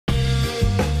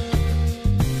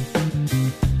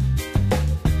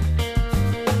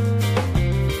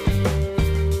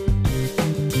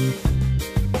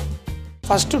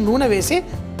First నూనె వేసి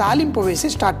తాలింపు వేసి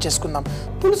స్టార్ట్ చేసుకుందాం.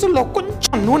 పులుసుల్లో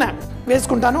కొంచెం నూనె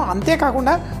వేసుకుంటాను,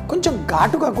 అంతేకాకుండా కొంచెం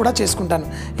ఘాటుగా కూడా చేసుకుంటాను.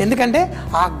 ఎందుకంటే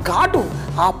ఆ ఘాటు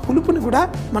ఆ పులుపుని కూడా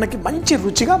మనకి మంచి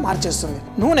రుచిగా మార్చేస్తుంది.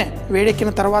 నూనె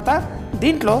వేడెక్కిన తర్వాత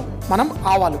దీంట్లో మనం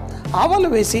ఆవాలు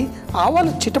వేసి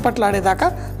ఆవాలు చిటపట్లాడేదాకా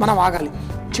మనం ఆగాలి.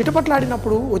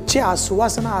 చిటపట్లాడినప్పుడు వచ్చే ఆ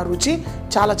సువాసన, ఆ రుచి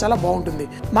చాలా చాలా బాగుంటుంది.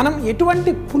 మనం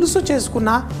ఎటువంటి పులుసు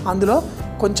చేసుకున్నా అందులో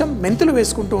కొంచెం మెంతులు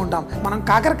వేసుకుంటూ ఉంటాం. మనం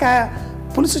కాకరకాయ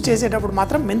పులుసు చేసేటప్పుడు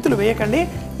మాత్రం మెంతులు వేయకండి,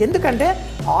 ఎందుకంటే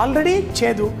ఆల్రెడీ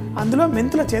చేదు, అందులో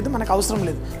మెంతుల చేదు మనకు అవసరం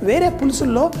లేదు. వేరే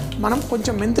పులుసుల్లో మనం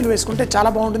కొంచెం మెంతులు వేసుకుంటే చాలా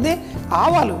బాగుంటుంది.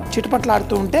 ఆవాలు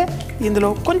చిటపట్లాడుతూ ఉంటే ఇందులో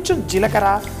కొంచెం జీలకర్ర,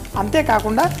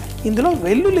 అంతేకాకుండా ఇందులో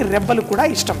వెల్లుల్లి రెబ్బలు కూడా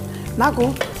ఇష్టం. నాకు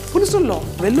పులుసుల్లో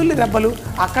వెల్లుల్లి రెబ్బలు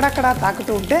అక్కడక్కడ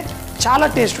తాకుతూ ఉంటే చాలా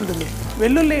టేస్ట్ ఉంటుంది.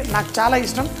 వెల్లుల్లి నాకు చాలా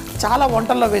ఇష్టం, చాలా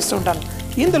వంటల్లో వేస్తూ ఉంటాను.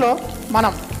 ఇందులో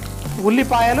మనం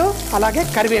ఉల్లిపాయలు, అలాగే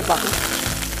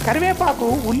కరివేపాకు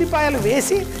ఉల్లిపాయలు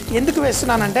వేసి ఎందుకు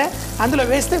వేస్తున్నానంటే అందులో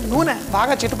వేస్తే నూనె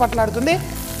బాగా చిటపట్లాడుతుంది.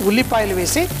 ఉల్లిపాయలు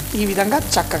వేసి ఈ విధంగా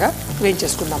చక్కగా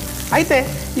వేయించేసుకుందాం. అయితే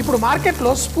ఇప్పుడు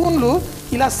మార్కెట్లో స్పూన్లు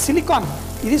ఇలా సిలికాన్,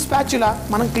 ఇది స్పాచులా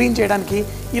మనం క్లీన్ చేయడానికి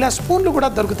ఇలా స్పూన్లు కూడా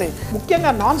దొరుకుతాయి.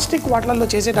 ముఖ్యంగా నాన్ స్టిక్ వాటిలలో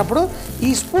చేసేటప్పుడు ఈ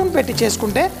స్పూన్ పెట్టి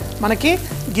చేసుకుంటే మనకి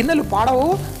గిన్నెలు పాడవు.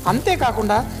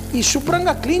 అంతేకాకుండా ఈ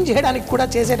శుభ్రంగా క్లీన్ చేయడానికి కూడా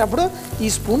చేసేటప్పుడు ఈ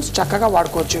స్పూన్స్ చక్కగా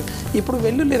వాడుకోవచ్చు. ఇప్పుడు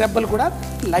వెల్లుల్లి రెబ్బలు కూడా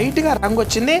లైట్గా రంగు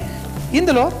వచ్చింది.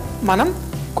 ఇందులో మనం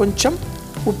కొంచెం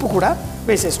ఉప్పు కూడా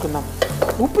వేసేసుకుందాం.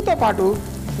 ఉప్పుతో పాటు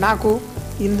నాకు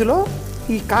ఇందులో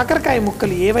ఈ కాకరకాయ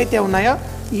ముక్కలు ఏవైతే ఉన్నాయో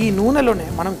ఈ నూనెలోనే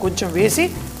మనం కొంచెం వేసి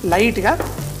లైట్గా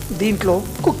దీంట్లో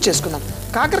కుక్ చేసుకుందాం.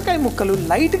 కాకరకాయ ముక్కలు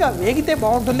లైట్గా వేగితే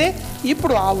బాగుంటుంది.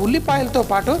 ఇప్పుడు ఆ ఉల్లిపాయలతో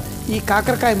పాటు ఈ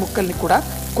కాకరకాయ ముక్కల్ని కూడా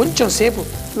కొంచెం సేపు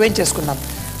వేయించేసుకుందాం.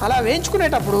 అలా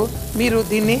వేయించుకునేటప్పుడు మీరు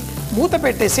దీన్ని మూత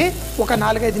పెట్టేసి ఒక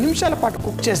 4-5 నిమిషాల పాటు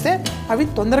కుక్ చేస్తే అవి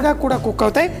తొందరగా కూడా కుక్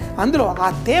అవుతాయి. అందులో ఆ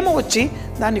తేమ వచ్చి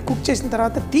దాన్ని కుక్ చేసిన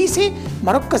తర్వాత తీసి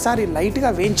మరొక్కసారి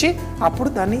లైట్గా వేయించి అప్పుడు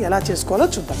దాన్ని ఎలా చేసుకోవాలో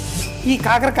చూద్దాం. ఈ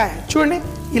కాకరకాయ చూడండి,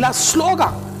 ఇలా స్లోగా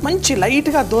మంచి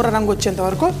లైట్గా దూర రంగు వచ్చేంత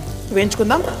వరకు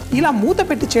వేయించుకుందాం. ఇలా మూత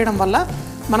పెట్టి చేయడం వల్ల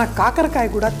మన కాకరకాయ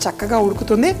కూడా చక్కగా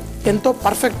ఉడుకుతుంది. ఎంతో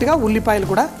పర్ఫెక్ట్గా ఉల్లిపాయలు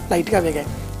కూడా లైట్గా వేగాయి.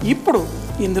 ఇప్పుడు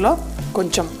ఇందులో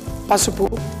కొంచెం పసుపు,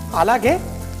 అలాగే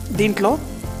దీంట్లో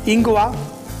ఇంగువ,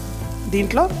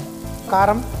 దీంట్లో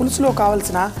కారం, పులుసులో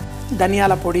కావాల్సిన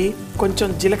ధనియాల పొడి, కొంచెం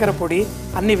జీలకర్ర పొడి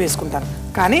అన్నీ వేసుకుంటాను.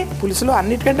 కానీ పులుసులో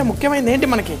అన్నిటికంటే ముఖ్యమైనది ఏంటి,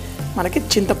 మనకి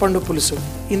చింతపండు పులుసు.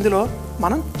 ఇందులో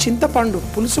మనం చింతపండు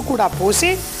పులుసు కూడా పోసి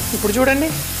ఇప్పుడు చూడండి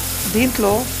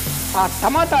దీంట్లో ఆ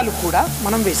టమాటాలు కూడా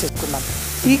మనం వేసేసుకుందాం.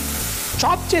 ఈ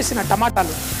చాప్ చేసిన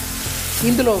టమాటాలు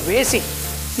ఇందులో వేసి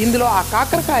ఇందులో ఆ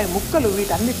కాకరకాయ ముక్కలు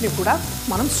వీటన్నిటిని కూడా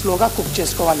మనం స్లోగా కుక్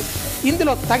చేసుకోవాలి.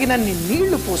 ఇందులో తగినన్ని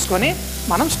నీళ్లు పోసుకొని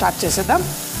మనం స్టార్ట్ చేసేద్దాం.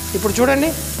 ఇప్పుడు చూడండి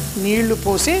నీళ్లు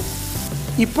పోసి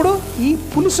ఇప్పుడు ఈ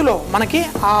పులుసులో మనకి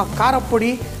ఆ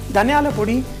కారపొడి, ధనియాల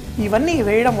పొడి ఇవన్నీ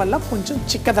వేయడం వల్ల కొంచెం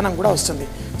చిక్కదనం కూడా వస్తుంది.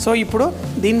 సో ఇప్పుడు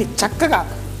దీన్ని చక్కగా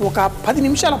ఒక 10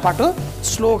 నిమిషాల పాటు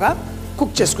స్లోగా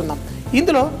కుక్ చేసుకుందాం.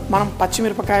 ఇందులో మనం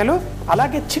పచ్చిమిరపకాయలు,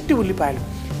 అలాగే చిట్టి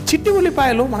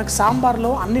ఉల్లిపాయలు మనకు సాంబార్లో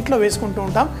అన్నిట్లో వేసుకుంటూ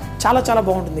ఉంటాం, చాలా చాలా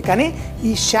బాగుంటుంది. కానీ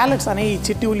ఈ షాలెట్స్ అనే ఈ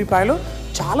చిట్టి ఉల్లిపాయలు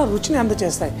చాలా రుచిని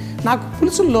అందజేస్తాయి. నాకు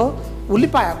పులుసుల్లో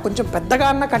ఉల్లిపాయ కొంచెం పెద్దగా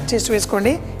అన్న కట్ చేసి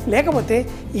వేసుకోండి, లేకపోతే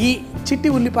ఈ చిట్టి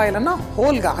ఉల్లిపాయలన్నా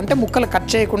హోల్గా అంటే ముక్కలు కట్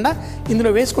చేయకుండా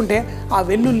ఇందులో వేసుకుంటే ఆ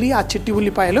వెల్లుల్లి, ఆ చిట్టి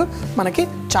ఉల్లిపాయలు మనకి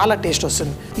చాలా టేస్ట్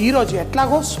వస్తుంది. ఈరోజు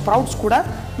ఎట్లాగో స్ప్రౌట్స్ కూడా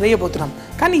వేయబోతున్నాం,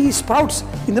 కానీ ఈ స్ప్రౌట్స్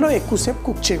ఇందులో ఎక్కువసేపు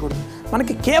కుక్ చేయకూడదు.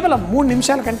 మనకి కేవలం 3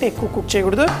 నిమిషాల కంటే ఎక్కువ కుక్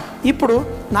చేయకూడదు. ఇప్పుడు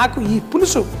నాకు ఈ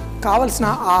పులుసు కావలసిన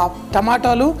ఆ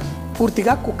టమాటాలు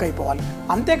పూర్తిగా కుక్ అయిపోవాలి.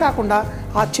 అంతేకాకుండా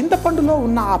ఆ చింతపండులో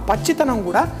ఉన్న ఆ పచ్చితనం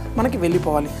కూడా మనకి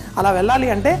వెళ్ళిపోవాలి. అలా వెళ్ళాలి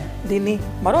అంటే దీన్ని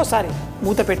మరోసారి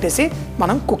మూత పెట్టేసి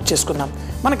మనం కుక్ చేసుకుందాం.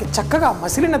 మనకి చక్కగా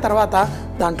మసిలిన తర్వాత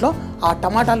దాంట్లో ఆ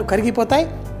టమాటాలు కరిగిపోతాయి,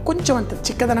 కొంచెం అంత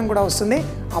చిక్కదనం కూడా వస్తుంది.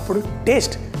 అప్పుడు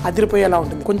టేస్ట్ అదిరిపోయేలా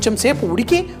ఉంటుంది. కొంచెం సేపు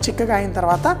ఉడికి చిక్కగా అయిన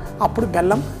తర్వాత అప్పుడు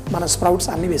బెల్లం, మన స్ప్రౌట్స్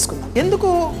అన్నీ వేసుకుందాం. ఎందుకు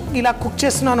ఇలా కుక్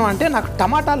చేస్తున్నాను అంటే నాకు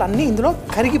టమాటాలు అన్నీ ఇందులో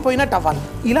కరిగిపోయినట్టు అవ్వాలి.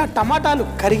 ఇలా టమాటాలు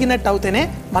కరిగినట్టు అవుతేనే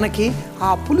మనకి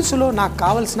ఆ పులుసులో నాకు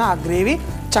కావాల్సిన ఆ గ్రేవీ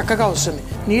చక్కగా వస్తుంది.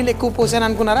 నీళ్ళు ఎక్కువ పోసాను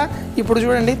అనుకున్నారా, ఇప్పుడు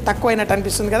చూడండి తక్కువైనట్టు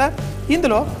అనిపిస్తుంది కదా.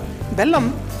 ఇందులో బెల్లం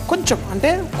కొంచెం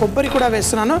అంటే కొబ్బరి కూడా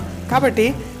వేస్తున్నాను కాబట్టి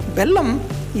బెల్లం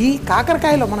ఈ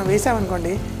కాకరకాయలో మనం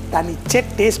వేసామనుకోండి దాన్ని ఇచ్చే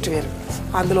టేస్ట్ వేరు.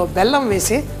 అందులో బెల్లం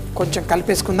వేసి కొంచెం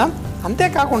కలిపేసుకుందాం.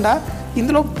 అంతేకాకుండా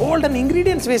ఇందులో బోల్డ్ అండ్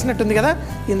ఇంగ్రీడియంట్స్ వేసినట్టుంది కదా,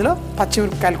 ఇందులో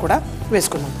పచ్చిమిరపకాయలు కూడా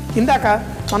వేసుకుందాం. ఇందాక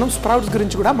మనం స్ప్రౌట్స్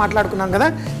గురించి కూడా మాట్లాడుకున్నాం కదా.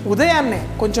 ఉదయాన్నే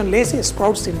కొంచెం లేసి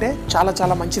స్ప్రౌట్స్ తింటే చాలా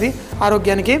చాలా మంచిది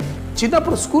ఆరోగ్యానికి.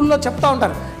 చిన్నప్పుడు స్కూల్లో చెప్తా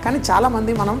ఉంటారు కానీ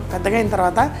చాలామంది మనం పెద్దగా అయిన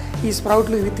తర్వాత ఈ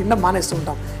స్ప్రౌట్లు ఇవి తినడం మానేస్తూ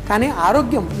ఉంటాం. కానీ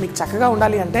ఆరోగ్యం మీకు చక్కగా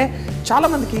ఉండాలి అంటే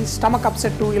చాలామందికి స్టమక్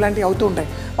అప్సెట్ ఇలాంటివి అవుతూ ఉంటాయి.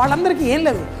 వాళ్ళందరికీ ఏం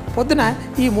లేదు, పొద్దున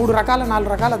ఈ 3 రకాల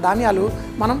 4 రకాల ధాన్యాలు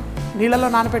మనం నీళ్ళలో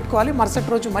నానబెట్టుకోవాలి. మరుసటి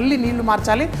రోజు మళ్ళీ నీళ్లు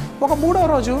మార్చాలి. ఒక 3వ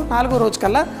రోజు 4వ రోజు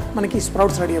కల్లా మనకి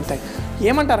స్ప్రౌట్స్ రెడీ అవుతాయి.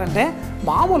 ఏమంటారంటే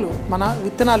మామూలు మన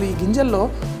విత్తనాలు ఈ గింజల్లో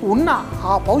ఉన్న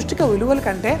ఆ పౌష్టిక విలువల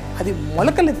కంటే అది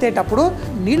మొలకలెత్తేటప్పుడు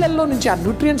నీళ్ళల్లో నుంచి ఆ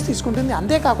న్యూట్రియంట్స్ తీసుకుంటుంది.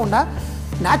 అంతేకాకుండా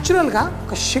న్యాచురల్గా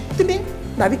ఒక శక్తిని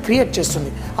అది క్రియేట్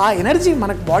చేస్తుంది. ఆ ఎనర్జీ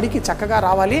మనకు బాడీకి చక్కగా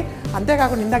రావాలి.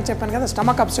 అంతేకాకుండా ఇందాక చెప్పాను కదా,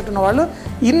 స్టమక్ అప్సెట్ ఉన్న వాళ్ళు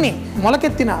ఇన్ని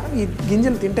మొలకెత్తిన ఈ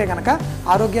గింజలు తింటే కనుక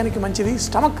ఆరోగ్యానికి మంచిది.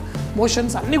 స్టమక్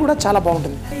మోషన్స్ అన్నీ కూడా చాలా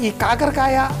బాగుంటుంది. ఈ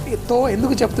కాకరకాయతో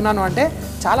ఎందుకు చెప్తున్నాను అంటే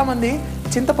చాలామంది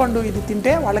చింతపండు ఇది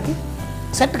తింటే వాళ్ళకి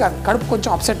సెట్ కాదు, కడుపు కొంచెం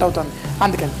అప్సెట్ అవుతుంది.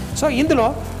 అందుకని సో ఇందులో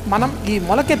మనం ఈ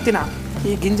మొలకెత్తిన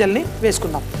ఈ గింజల్ని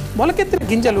వేసుకుందాం. మొలకెత్తిన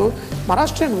గింజలు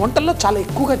మహారాష్ట్రియన్ వంటల్లో చాలా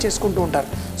ఎక్కువగా చేసుకుంటూ ఉంటారు.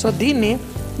 సో దీన్ని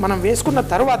మనం వేసుకున్న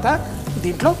తర్వాత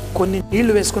దీంట్లో కొన్ని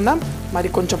నీళ్లు వేసుకుందాం. మరి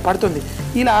కొంచెం పడుతుంది.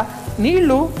 ఇలా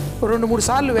నీళ్లు 2-3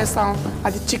 సార్లు వేస్తాం.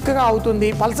 అది చిక్కగా అవుతుంది,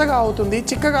 పలసగా అవుతుంది,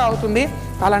 చిక్కగా అవుతుంది.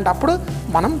 అలాంటప్పుడు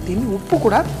మనం దీన్ని ఉప్పు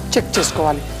కూడా చెక్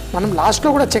చేసుకోవాలి. మనం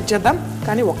లాస్ట్లో కూడా చెక్ చేద్దాం.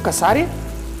 కానీ ఒక్కసారి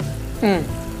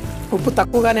ఉప్పు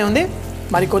తక్కువగానే ఉంది,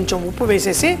 మరి కొంచెం ఉప్పు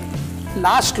వేసేసి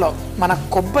లాస్ట్లో మన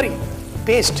కొబ్బరి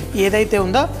పేస్ట్ ఏదైతే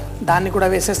ఉందో దాన్ని కూడా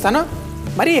వేసేస్తాను.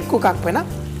 మరీ ఎక్కువ కాకపోయినా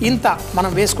ఇంత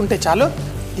మనం వేసుకుంటే చాలు.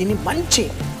 దీన్ని మంచి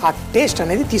ఆ టేస్ట్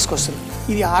అనేది తీసుకొస్తుంది.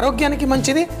 ఇది ఆరోగ్యానికి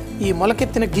మంచిది. ఈ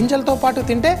మొలకెత్తిన గింజలతో పాటు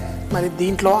తింటే మరి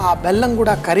దీంట్లో ఆ బెల్లం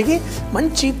కూడా కరిగి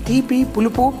మంచి తీపి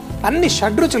పులుపు అన్ని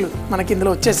షడ్రుచులు మనకి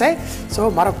ఇందులో వచ్చేసాయి. సో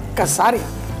మరొక్కసారి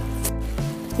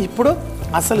ఇప్పుడు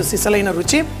అసలు సిసలైన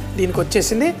రుచి దీనికి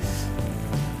వచ్చేసింది.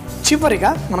 చివరిగా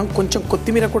మనం కొంచెం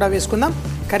కొత్తిమీర కూడా వేసుకుందాం.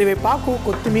 కరివేపాకు,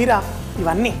 కొత్తిమీర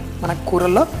ఇవన్నీ మన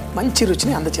కూరల్లో మంచి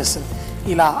రుచిని అందజేస్తుంది.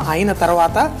 ఇలా అయిన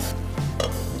తర్వాత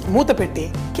మూత పెట్టి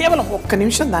కేవలం 1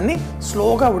 నిమిషం దాన్ని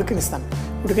స్లోగా ఉడికినిస్తాను.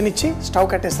 ఉడికినిచ్చి స్టవ్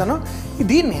కట్టేస్తాను.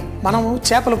 దీన్ని మనము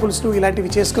చేపల పులుసులు ఇలాంటివి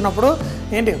చేసుకున్నప్పుడు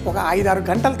ఏంటి ఒక 5-6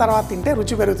 గంటల తర్వాత తింటే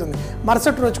రుచి పెరుగుతుంది.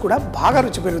 మరుసటి రోజు కూడా బాగా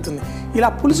రుచి పెరుగుతుంది. ఇలా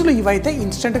పులుసులు ఇవైతే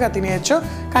ఇన్స్టెంట్గా తినేయచ్చు.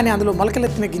 కానీ అందులో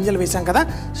మొలకలెత్తిన గింజలు వేసాం కదా,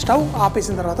 స్టవ్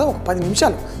ఆపేసిన తర్వాత ఒక 10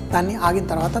 నిమిషాలు దాన్ని ఆగిన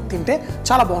తర్వాత తింటే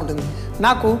చాలా బాగుంటుంది.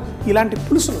 నాకు ఇలాంటి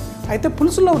పులుసులు అయితే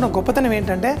పులుసుల్లో ఉన్న గొప్పతనం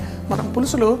ఏంటంటే మనం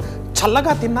పులుసులు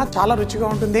చల్లగా తిన్నా చాలా రుచిగా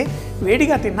ఉంటుంది,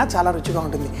 వేడిగా తిన్నా చాలా రుచిగా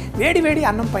ఉంటుంది. వేడి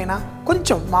అన్నం పైన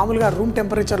కొంచెం మామూలుగా రూమ్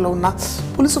టెంపరేచర్లో ఉన్న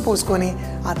పులుసు పోసుకొని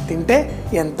అది తింటే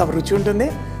ఎంత రుచి ఉంటుంది.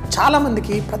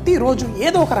 చాలామందికి ప్రతిరోజు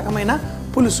ఏదో ఒక రకమైన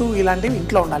పులుసు ఇలాంటివి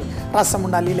ఇంట్లో ఉండాలి. రసం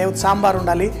ఉండాలి, లేకపోతే సాంబార్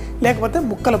ఉండాలి, లేకపోతే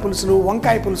ముక్కల పులుసులు,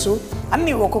 వంకాయ పులుసు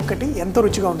అన్నీ ఒక్కొక్కటి ఎంతో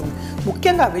రుచిగా ఉంటుంది.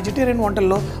 ముఖ్యంగా వెజిటేరియన్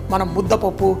వంటల్లో మనం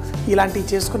ముద్దపప్పు ఇలాంటివి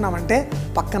చేసుకున్నామంటే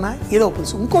పక్కన ఏదో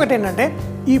పులుసు. ఇంకొకటి ఏంటంటే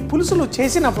ఈ పులుసులు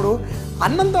చేసినప్పుడు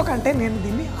అన్నంతో కంటే నేను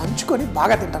దీన్ని అంచుకొని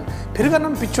బాగా తింటాను.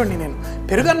 పెరుగన్నం పిచ్చోండి నేను.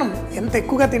 పెరుగన్నం ఎంత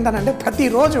ఎక్కువగా తింటానంటే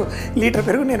ప్రతిరోజు లీటర్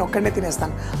పెరుగు నేను ఒక్కడే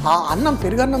తినేస్తాను. ఆ అన్నం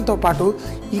పెరుగన్నంతో పాటు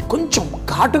ఈ కొంచెం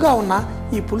ఘాటుగా ఉన్న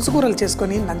ఈ పులుసు కూరలు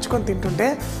చేసుకొని నంచుకొని తింటుంటే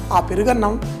ఆ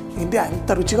పెరుగన్నం ఇది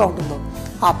ఎంత రుచిగా ఉంటుందో.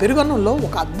 ఆ పెరుగన్నంలో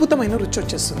ఒక అద్భుతమైన రుచి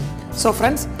వచ్చేస్తుంది. సో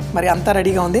ఫ్రెండ్స్, మరి అంతా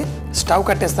రెడీగా ఉంది. స్టవ్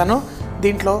కట్టేస్తాను.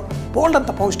 దీంట్లో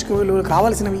బోల్డంత పౌష్టిక విలువలు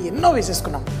కావాల్సినవి ఎన్నో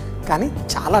వేసేసుకున్నాం, కానీ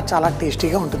చాలా చాలా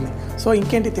టేస్టీగా ఉంటుంది. సో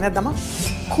ఇంకేంటి, తినేద్దామా?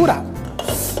 కూర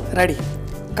రెడీ.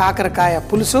 కాకరకాయ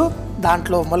పులుసు,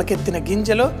 దాంట్లో మొలకెత్తిన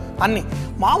గింజలు అన్నీ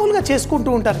మామూలుగా చేసుకుంటూ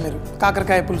ఉంటారు మీరు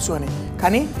కాకరకాయ పులుసు అని.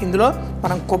 కానీ ఇందులో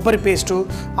మనం కొబ్బరి పేస్టు,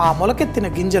 ఆ మొలకెత్తిన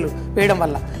గింజలు వేయడం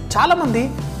వల్ల చాలామంది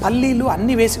పల్లీలు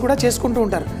అన్నీ వేసి కూడా చేసుకుంటూ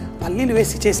ఉంటారు. పల్లీలు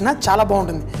వేసి చేసినా చాలా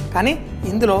బాగుంటుంది. కానీ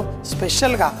ఇందులో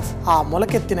స్పెషల్గా ఆ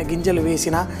మొలకెత్తిన గింజలు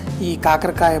వేసిన ఈ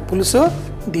కాకరకాయ పులుసు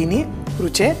దీని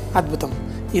రుచే అద్భుతం.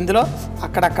 ఇందులో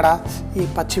అక్కడక్కడ ఈ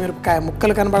పచ్చిమిరపకాయ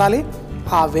ముక్కలు కనబడాలి,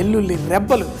 ఆ వెల్లుల్లి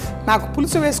రెబ్బలు. నాకు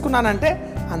పులుసు వేసుకున్నానంటే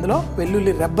అందులో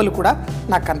వెల్లుల్లి రెబ్బలు కూడా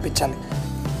నాకు కనిపించాలి.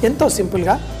 ఎంతో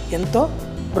సింపుల్గా, ఎంతో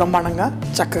బ్రహ్మాండంగా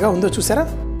చక్కగా ఉందో చూసారా?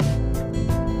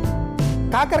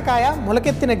 కాకరకాయ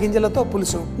మొలకెత్తిన గింజలతో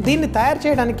పులుసు. దీన్ని తయారు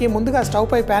చేయడానికి ముందుగా స్టవ్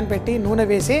పై ప్యాన్ పెట్టి నూనె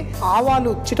వేసి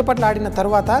ఆవాలు చిటపట్లాడిన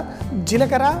తరువాత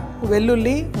జీలకర్ర,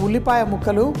 వెల్లుల్లి, ఉల్లిపాయ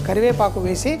ముక్కలు, కరివేపాకు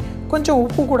వేసి కొంచెం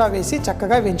ఉప్పు కూడా వేసి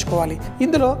చక్కగా వేయించుకోవాలి.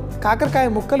 ఇందులో కాకరకాయ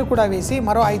ముక్కలు కూడా వేసి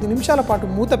మరో 5 నిమిషాల పాటు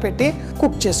మూత పెట్టి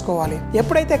కుక్ చేసుకోవాలి.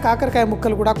 ఎప్పుడైతే కాకరకాయ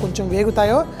ముక్కలు కూడా కొంచెం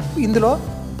వేగుతాయో ఇందులో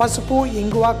పసుపు,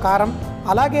 ఇంగువ, కారం,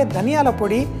 అలాగే ధనియాల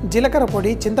పొడి, జీలకర్ర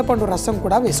పొడి, చింతపండు రసం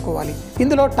కూడా వేసుకోవాలి.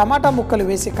 ఇందులో టమాటా ముక్కలు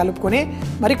వేసి కలుపుకొని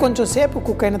మరి కొంచెం సేపు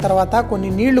కుక్ అయిన తర్వాత కొన్ని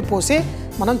నీళ్లు పోసి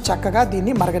మనం చక్కగా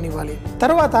దీన్ని మరగనివ్వాలి.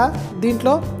 తర్వాత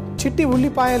దీంట్లో చిట్టి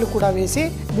ఉల్లిపాయలు కూడా వేసి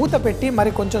మూత పెట్టి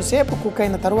మరి కొంచెం సేపు కుక్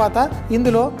అయిన తర్వాత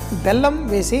ఇందులో బెల్లం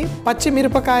వేసి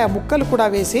పచ్చిమిరపకాయ ముక్కలు కూడా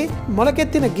వేసి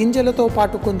మొలకెత్తిన గింజలతో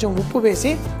పాటు కొంచెం ఉప్పు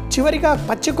వేసి చివరిగా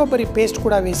పచ్చి కొబ్బరి పేస్ట్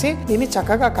కూడా వేసి దీన్ని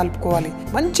చక్కగా కలుపుకోవాలి.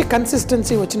 మంచి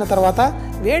కన్సిస్టెన్సీ వచ్చిన తర్వాత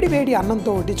వేడి వేడి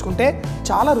అన్నంతో వడ్డించుకుంటే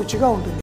చాలా రుచిగా ఉంటుంది.